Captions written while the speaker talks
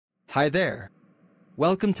Hi there.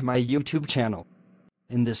 Welcome to my YouTube channel.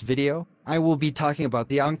 In this video, I will be talking about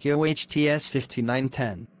the Onkyo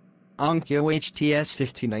HT-S5910. Onkyo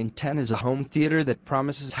HT-S5910 is a home theater that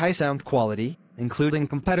promises high sound quality, including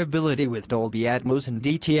compatibility with Dolby Atmos and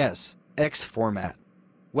DTS, X format.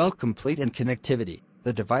 Well complete in connectivity,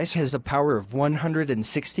 the device has a power of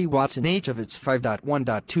 160 watts in each of its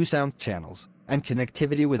 5.1.2 sound channels, and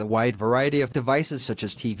connectivity with a wide variety of devices such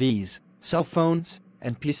as TVs, cell phones,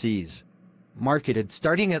 and PCs. Marketed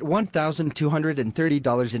starting at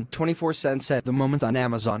 $1,230.24 at the moment on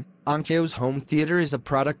Amazon, Onkyo's home theater is a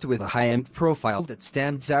product with a high-end profile that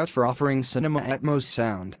stands out for offering cinema Atmos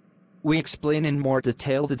sound. We explain in more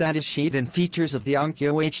detail the datasheet and features of the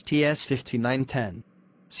Onkyo HT-S5910.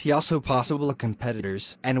 See also possible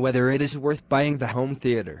competitors and whether it is worth buying the home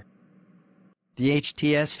theater. The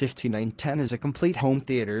HT-S5910 is a complete home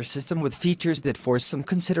theater system with features that force some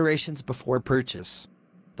considerations before purchase.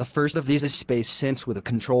 The first of these is space, since with a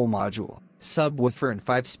control module, subwoofer and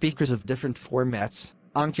 5 speakers of different formats,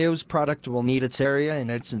 Onkyo's product will need its area in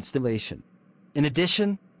its installation. In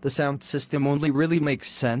addition, the sound system only really makes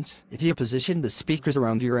sense if you position the speakers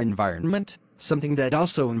around your environment, something that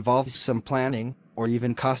also involves some planning, or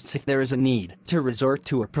even costs if there is a need to resort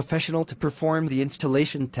to a professional to perform the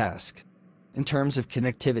installation task. In terms of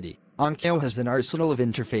connectivity, Onkyo has an arsenal of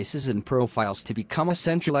interfaces and profiles to become a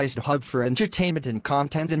centralized hub for entertainment and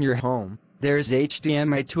content in your home. There is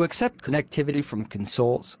HDMI to accept connectivity from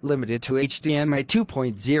consoles, limited to HDMI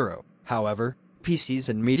 2.0, however, PCs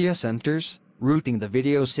and media centers, routing the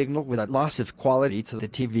video signal without loss of quality to the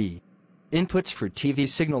TV. Inputs for TV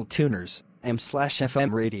signal tuners,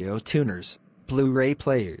 AM/FM radio tuners, Blu-ray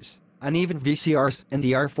players, and even VCRs and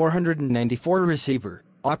the R494 receiver,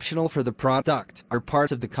 optional for the product, are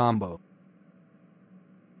parts of the combo.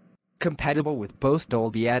 Compatible with both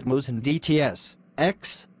Dolby Atmos and DTS,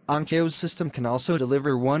 X, Onkyo's system can also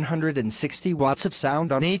deliver 160 watts of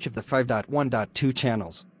sound on each of the 5.1.2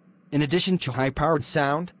 channels. In addition to high-powered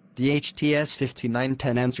sound, the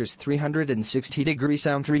HT-S5910 answers 360-degree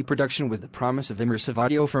sound reproduction with the promise of immersive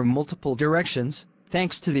audio from multiple directions,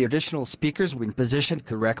 thanks to the additional speakers when positioned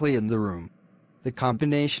correctly in the room. The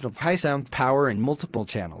combination of high sound power and multiple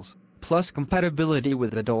channels, plus compatibility with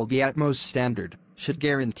the Dolby Atmos standard, should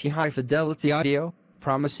guarantee high-fidelity audio,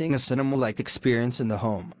 promising a cinema-like experience in the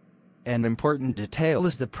home. An important detail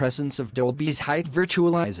is the presence of Dolby's height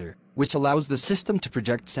virtualizer, which allows the system to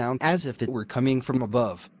project sound as if it were coming from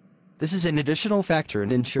above. This is an additional factor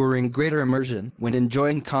in ensuring greater immersion when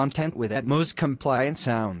enjoying content with Atmos-compliant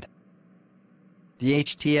sound. The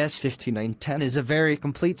HT-S5910 is a very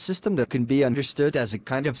complete system that can be understood as a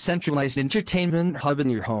kind of centralized entertainment hub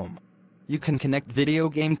in your home. You can connect video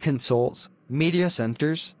game consoles, media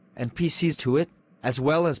centers, and PCs to it, as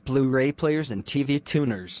well as Blu-ray players and TV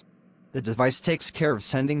tuners. The device takes care of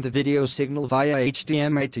sending the video signal via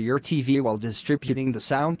HDMI to your TV while distributing the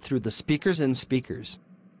sound through the speakers and speakers.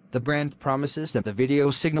 The brand promises that the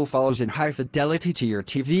video signal follows in high fidelity to your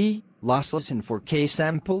TV, lossless in 4K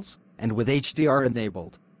samples, and with HDR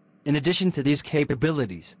enabled. In addition to these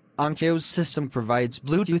capabilities, Onkyo's system provides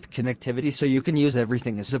Bluetooth connectivity, so you can use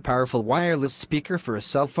everything as a powerful wireless speaker for a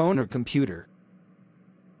cell phone or computer.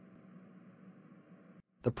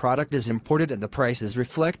 The product is imported and the prices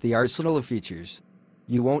reflect the arsenal of features.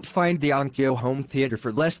 You won't find the Onkyo home theater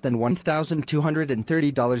for less than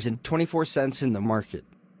 $1,230.24 in the market.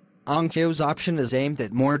 Onkyo's option is aimed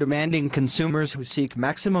at more demanding consumers who seek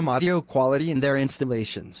maximum audio quality in their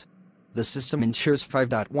installations. The system ensures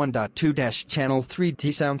 5.1.2-channel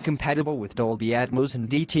 3D sound compatible with Dolby Atmos and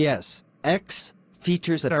DTS, X,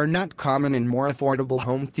 features that are not common in more affordable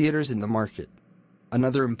home theaters in the market.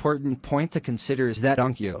 Another important point to consider is that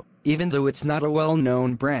Onkyo, even though it's not a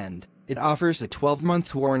well-known brand, it offers a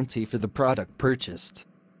 12-month warranty for the product purchased.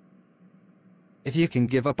 If you can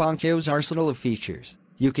give up Onkyo's arsenal of features,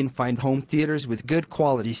 you can find home theaters with good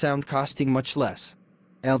quality sound costing much less.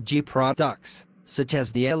 LG products, such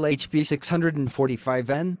as the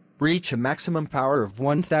LHB645N, reach a maximum power of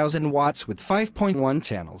 1000 watts with 5.1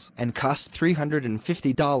 channels and cost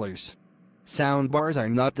 $350. Soundbars are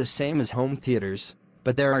not the same as home theaters,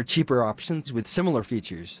 but there are cheaper options with similar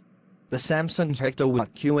features. The Samsung Hectowatt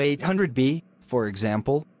Q800B, for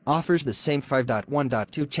example, offers the same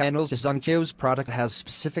 5.1.2 channels as Onkyo's product, has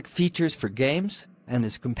specific features for games, and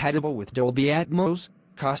is compatible with Dolby Atmos,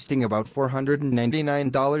 costing about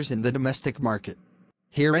 $499 in the domestic market.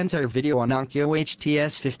 Here ends our video on Onkyo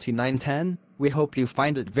HT-S5910. We hope you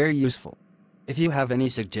find it very useful. If you have any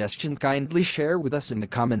suggestion, kindly share with us in the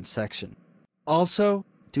comments section. Also,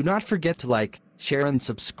 do not forget to like, share and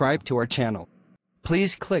subscribe to our channel.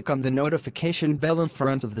 Please click on the notification bell in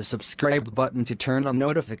front of the subscribe button to turn on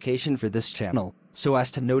notification for this channel, so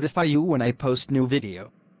as to notify you when I post new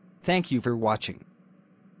video. Thank you for watching.